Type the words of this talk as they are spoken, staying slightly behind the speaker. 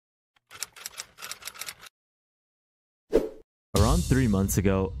Around 3 months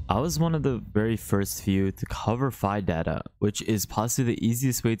ago, I was one of the very first few to cover Phidata, which is possibly the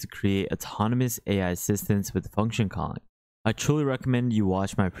easiest way to create autonomous AI assistants with function calling. I truly recommend you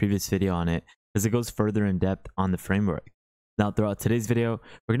watch my previous video on it as it goes further in depth on the framework. Now, throughout today's video,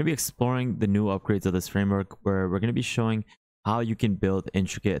 we're going to be exploring the new upgrades of this framework where we're going to be showing how you can build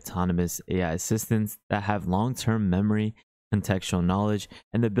intricate autonomous AI assistants that have long-term memory, contextual knowledge,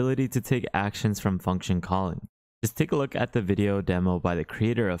 and the ability to take actions from function calling. Just take a look at the video demo by the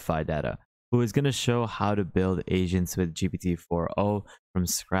creator of Phidata, who is going to show how to build agents with GPT-4o from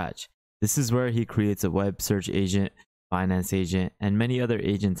scratch. This is where he creates a web search agent, finance agent, and many other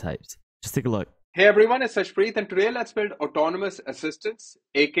agent types. Just take a look. Hey everyone, it's Sashpreet, and today let's build autonomous assistants,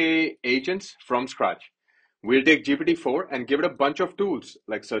 aka agents, from scratch. We'll take GPT-4 and give it a bunch of tools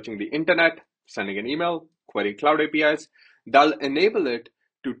like searching the internet, sending an email, querying cloud APIs. That'll enable it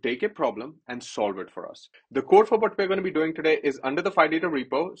to take a problem and solve it for us. The code for what we're going to be doing today is under the Phidata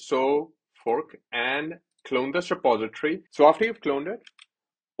repo, so fork and clone this repository. So after you've cloned it,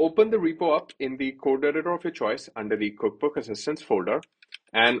 open the repo up in the code editor of your choice under the Cookbook Assistance folder,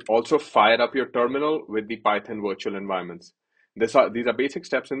 and also fire up your terminal with the Python virtual environments. These are basic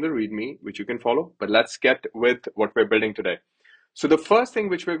steps in the README which you can follow, but let's get with what we're building today. So the first thing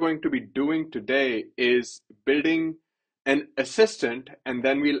which we're going to be doing today is building an assistant, and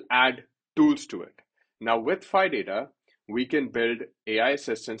then we'll add tools to it. Now with Phidata, we can build AI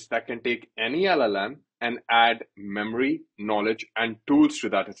assistants that can take any LLM and add memory, knowledge, and tools to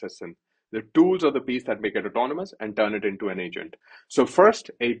that assistant. The tools are the piece that make it autonomous and turn it into an agent. So first,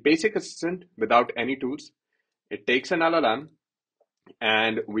 a basic assistant without any tools. It takes an LLM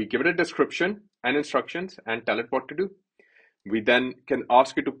and we give it a description and instructions and tell it what to do. We then can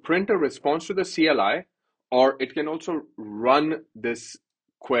ask it to print a response to the CLI, or it can also run this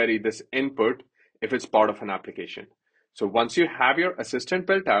query, this input, if it's part of an application. So once you have your assistant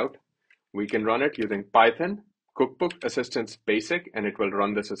built out, we can run it using Python, Cookbook Assistants Basic, and it will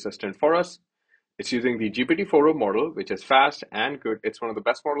run this assistant for us. It's using the GPT-4o model, which is fast and good. It's one of the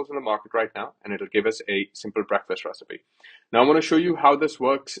best models in the market right now, and it'll give us a simple breakfast recipe. Now I want to show you how this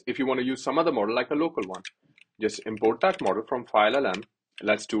works if you want to use some other model, like a local one. Just import that model from file LM.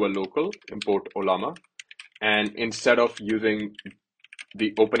 Let's do a local import Olama. And instead of using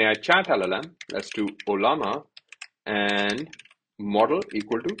the OpenAI chat LLM, let's do Olama and model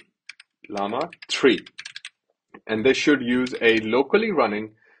equal to Llama 3. And this should use a locally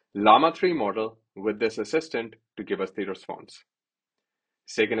running Llama 3 model with this assistant to give us the response.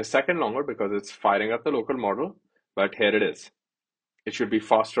 It's taken a second longer because it's firing up the local model, but here it is. It should be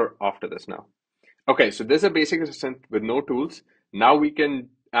faster after this now. Okay, so this is a basic assistant with no tools. Now we can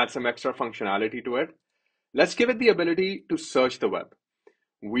add some extra functionality to it. Let's give it the ability to search the web.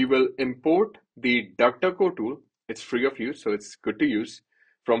 We will import the DuckDuckGo tool. It's free of use, so it's good to use.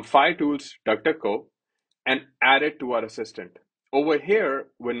 From File Tools, DuckDuckGo, and add it to our assistant. Over here,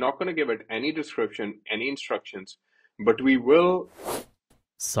 we're not going to give it any description, any instructions, but we will...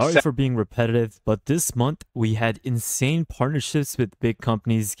 Sorry for being repetitive, but this month we had insane partnerships with big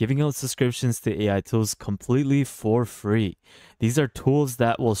companies giving out subscriptions to AI tools completely for free. These are tools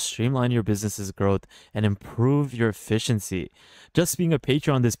that will streamline your business's growth and improve your efficiency. Just being a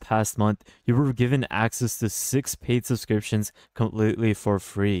patron this past month, you were given access to 6 paid subscriptions completely for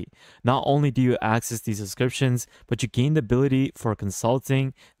free. Not only do you access these subscriptions, but you gain the ability for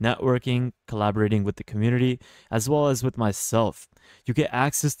consulting, networking, collaborating with the community, as well as with myself. You get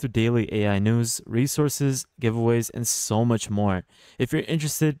access to daily AI news, resources, giveaways, and so much more. If you're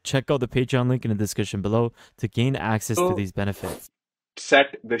interested, check out the Patreon link in the description below to gain access to these benefits.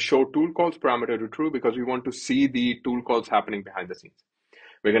 Set the show tool calls parameter to true because we want to see the tool calls happening behind the scenes.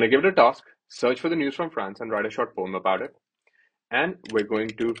 We're going to give it a task, search for the news from France and write a short poem about it. And we're going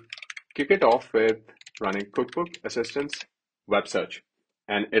to kick it off with running Cookbook Assistants web search.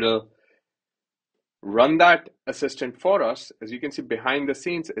 And it'll run that assistant for us. As you can see behind the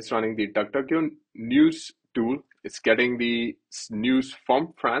scenes, it's running the DuckDuckGo news tool. It's getting the news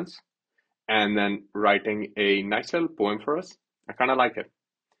from France and then writing a nice little poem for us. I kind of like it.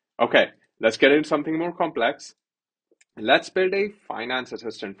 Okay, let's get into something more complex. Let's build a finance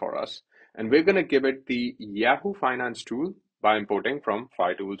assistant for us. And we're going to give it the Yahoo Finance tool by importing from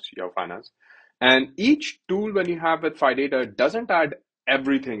File Tools, Yahoo Finance. And each tool when you have with Phidata doesn't add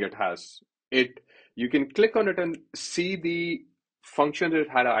everything it has. You can click on it and see the functions it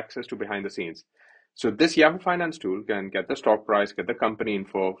had access to behind the scenes. So this Yahoo Finance tool can get the stock price, get the company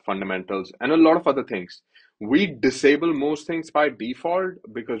info, fundamentals, and a lot of other things. We disable most things by default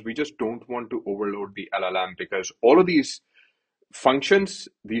because we just don't want to overload the LLM, because all of these functions,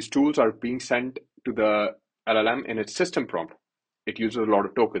 these tools are being sent to the LLM in its system prompt. it uses a lot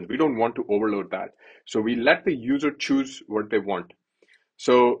of tokens. We don't want to overload that. So we let the user choose what they want.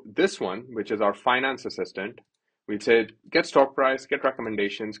 So this one, which is our finance assistant, we say get stock price, get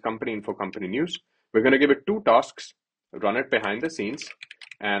recommendations, company info, company news. We're going to give it 2 tasks, run it behind the scenes,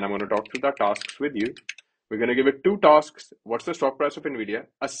 and I'm going to talk through the tasks with you. We're going to give it 2 tasks. What's the stock price of NVIDIA?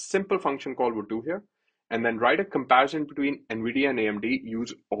 A simple function call would do here. And then write a comparison between NVIDIA and AMD,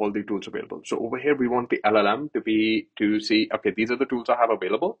 use all the tools available. So over here, we want the LLM to see, okay, these are the tools I have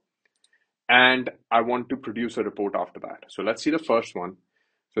available. And I want to produce a report after that. So let's see the first one.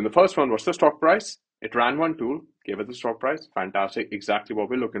 So in the first one, what's the stock price? It ran one tool, gave it the stock price. Fantastic, exactly what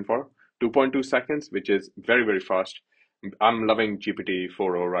we're looking for. 2.2 seconds, which is very, very fast. I'm loving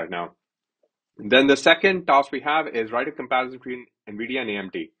GPT-4o right now. Then the second task we have is write a comparison between NVIDIA and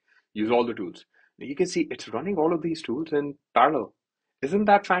AMD. Use all the tools. Now you can see it's running all of these tools in parallel. Isn't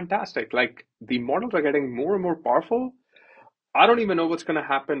that fantastic? Like the models are getting more and more powerful. I don't even know what's going to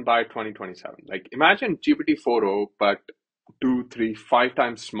happen by 2027. Like imagine GPT-4o, but 2, 3, 5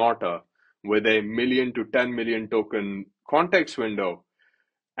 times smarter with a million to 10 million token context window.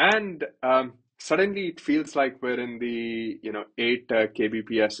 And suddenly it feels like we're in the 8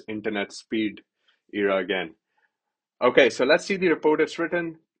 kbps internet speed era again. Okay, so let's see the report it's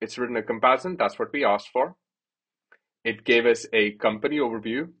written. It's written a comparison. That's what we asked for. It gave us a company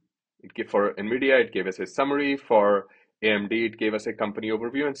overview. For NVIDIA, it gave us a summary. For AMD, it gave us a company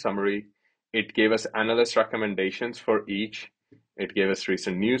overview and summary. It gave us analyst recommendations for each. It gave us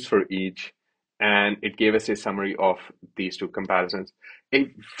recent news for each. And it gave us a summary of these 2 comparisons.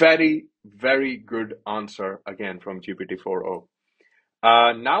 A very, very good answer again from GPT-4o.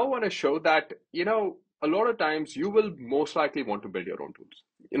 Now I want to show that, a lot of times you will most likely want to build your own tools.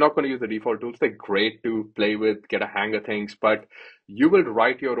 You're not going to use the default tools. They're great to play with, get a hang of things, but you will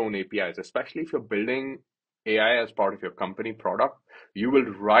write your own APIs, especially if you're building AI as part of your company product. You will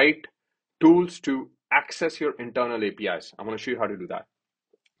write tools to access your internal APIs. I'm going to show you how to do that.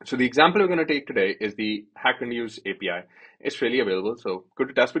 So the example we're going to take today is the Hacker News API. It's freely available, so good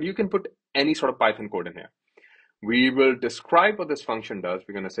to test, but you can put any sort of Python code in here. We will describe what this function does.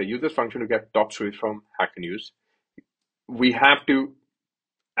 We're going to say use this function to get top stories from Hacker News. We have to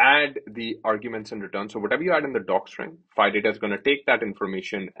add the arguments in return. So whatever you add in the doc string, Phidata is going to take that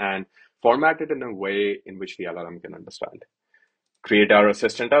information and format it in a way in which the LLM can understand. Create our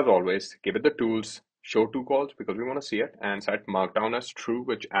assistant as always, give it the tools, show 2 calls because we want to see it, and set markdown as true,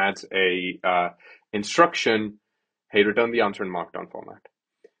 which adds a instruction, hey, return the answer in markdown format.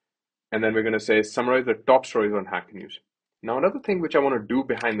 And then we're going to say summarize the top stories on Hacker News. Now, another thing which I want to do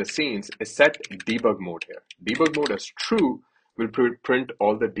behind the scenes is set debug mode here. Debug mode as true will print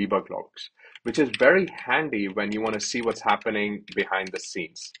all the debug logs, which is very handy when you want to see what's happening behind the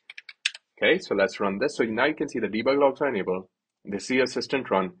scenes. Okay, so let's run this. So now you can see the debug logs are enabled. The C assistant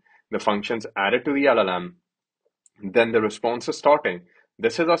run, the functions added to the LLM, then the response is starting.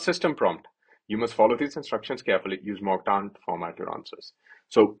 This is our system prompt. You must follow these instructions carefully. Use markdown to format your answers.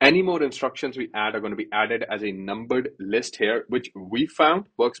 So any more instructions we add are going to be added as a numbered list here, which we found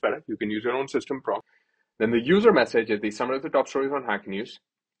works better. You can use your own system prompt. Then the user message is the summary of the top stories on Hack News.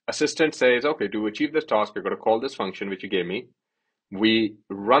 Assistant says, okay, to achieve this task, you're going to call this function, which you gave me. We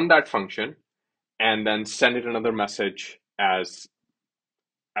run that function and then send it another message as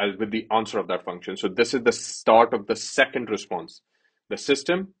with the answer of that function. So this is the start of the second response. The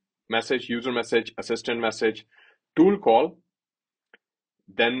system message, user message, assistant message, tool call,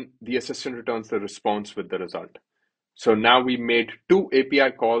 then the assistant returns the response with the result. So now we made 2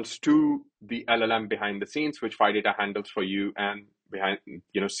 API calls to the LLM behind the scenes, which Phidata handles for you and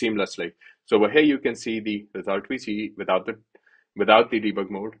seamlessly. So over here you can see the result we see without the debug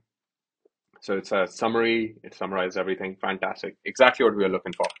mode. So it's a summary, it summarizes everything. Fantastic. Exactly what we are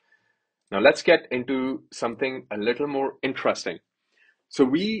looking for. Now let's get into something a little more interesting. So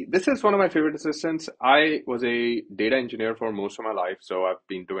this is one of my favorite assistants. I was a data engineer for most of my life, so I've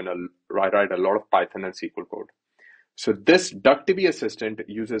been doing write a lot of Python and SQL code. So this DuckDB assistant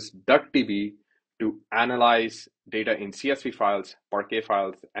uses DuckDB to analyze data in CSV files, Parquet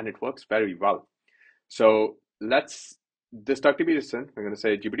files, and it works very well. So this DuckDB assistant, we're going to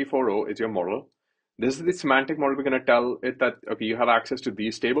say GPT-4o is your model. This is the semantic model. We're going to tell it that, okay, you have access to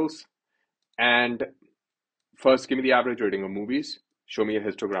these tables. And first, give me the average rating of movies. Show me a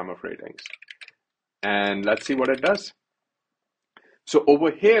histogram of ratings. And let's see what it does. So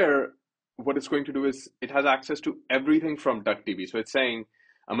over here, what it's going to do is it has access to everything from DuckDB. So it's saying,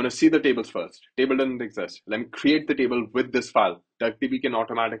 I'm going to see the tables first. Table doesn't exist. Let me create the table with this file. DuckDB can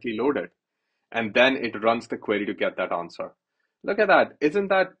automatically load it. And then it runs the query to get that answer. Look at that. Isn't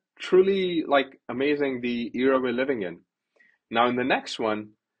that truly like amazing, the era we're living in? Now in the next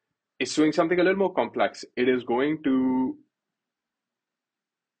one, it's doing something a little more complex. It is going to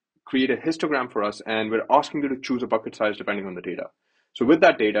create a histogram for us, and we're asking you to choose a bucket size depending on the data. So with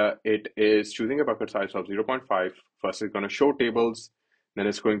that data, it is choosing a bucket size of 0.5. First, it's going to show tables, then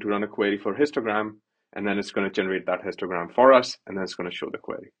it's going to run a query for histogram, and then it's going to generate that histogram for us, and then it's going to show the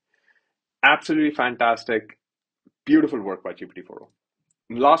query. Absolutely fantastic, beautiful work by GPT-4o.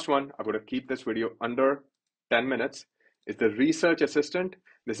 Last one, I'm going to keep this video under 10 minutes, is the research assistant.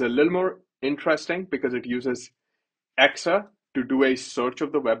 This is a little more interesting because it uses Exa to do a search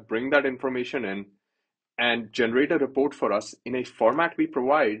of the web, bring that information in, and generate a report for us in a format we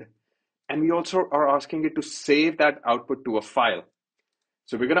provide. And we also are asking it to save that output to a file.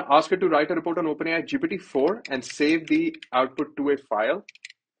 So we're going to ask it to write a report on OpenAI GPT-4 and save the output to a file.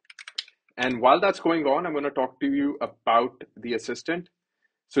 And while that's going on, I'm going to talk to you about the assistant.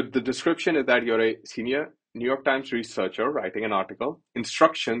 So the description is that you're a senior New York Times researcher writing an article.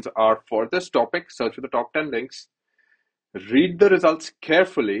 Instructions are for this topic, search for the top 10 links, read the results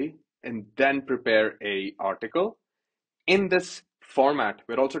carefully, and then prepare an article in this format.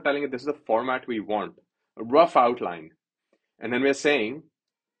 We're also telling it this is the format we want, a rough outline. And then we're saying,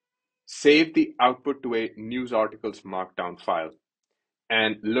 save the output to a news article's markdown file.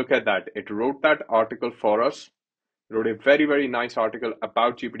 And look at that. It wrote that article for us, wrote a very, very nice article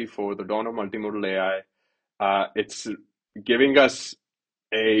about GPT-4, the dawn of multimodal AI. It's giving us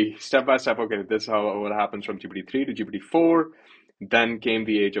a step-by-step, okay, this is how what happens from GPT-3 to GPT-4. Then came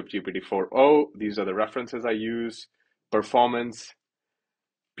the age of GPT-4o. These are the references I use, performance,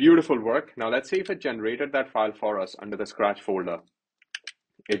 beautiful work. Now let's see if it generated that file for us under the Scratch folder.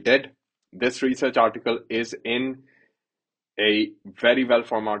 It did. This research article is in a very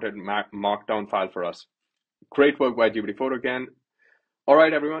well-formatted markdown file for us. Great work by GPT-4 again. All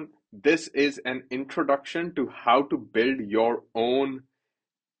right, everyone. This is an introduction to how to build your own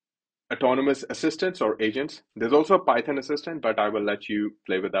autonomous assistants or agents. There's also a Python assistant, but I will let you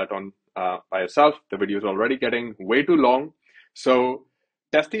play with that on by yourself. The video is already getting way too long. So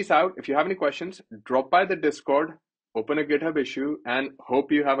test these out. If you have any questions, drop by the Discord, open a GitHub issue, and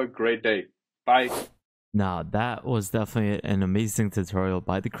hope you have a great day. Bye. Now, that was definitely an amazing tutorial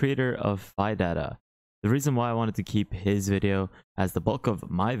by the creator of Phidata. The reason why I wanted to keep his video as the bulk of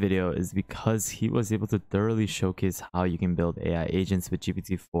my video is because he was able to thoroughly showcase how you can build AI agents with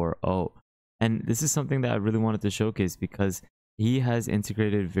GPT-4o. And this is something that I really wanted to showcase because he has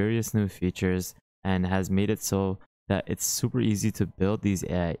integrated various new features and has made it so that it's super easy to build these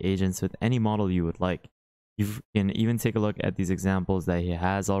AI agents with any model you would like. You can even take a look at these examples that he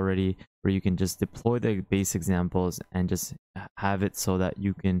has already, where you can just deploy the base examples and just have it so that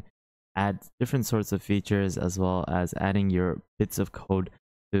you can add different sorts of features, as well as adding your bits of code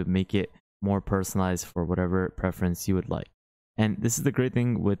to make it more personalized for whatever preference you would like. And this is the great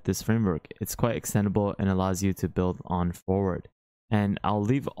thing with this framework. It's quite extendable and allows you to build on forward. And I'll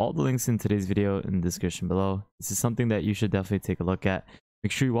leave all the links in today's video in the description below. This is something that you should definitely take a look at.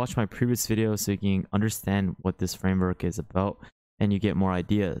 Make sure you watch my previous video so you can understand what this framework is about and you get more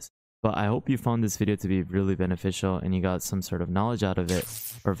ideas. But I hope you found this video to be really beneficial and you got some sort of knowledge out of it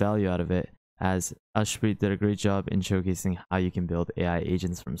or value out of it, as Ashpreet did a great job in showcasing how you can build AI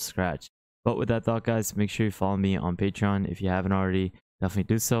agents from scratch. But with that thought, guys, make sure you follow me on Patreon. If you haven't already,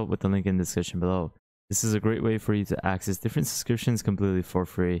 definitely do so with the link in the description below. This is a great way for you to access different subscriptions completely for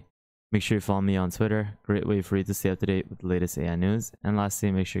free. Make sure you follow me on Twitter. Great way for you to stay up to date with the latest AI news. And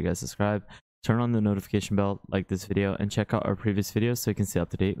lastly, make sure you guys subscribe, turn on the notification bell, like this video, and check out our previous videos so you can stay up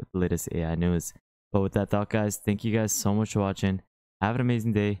to date with the latest AI news. But with that thought, guys, thank you guys so much for watching. Have an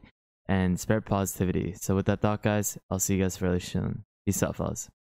amazing day and spread positivity. So with that thought, guys, I'll see you guys fairly soon. Peace out, fellas.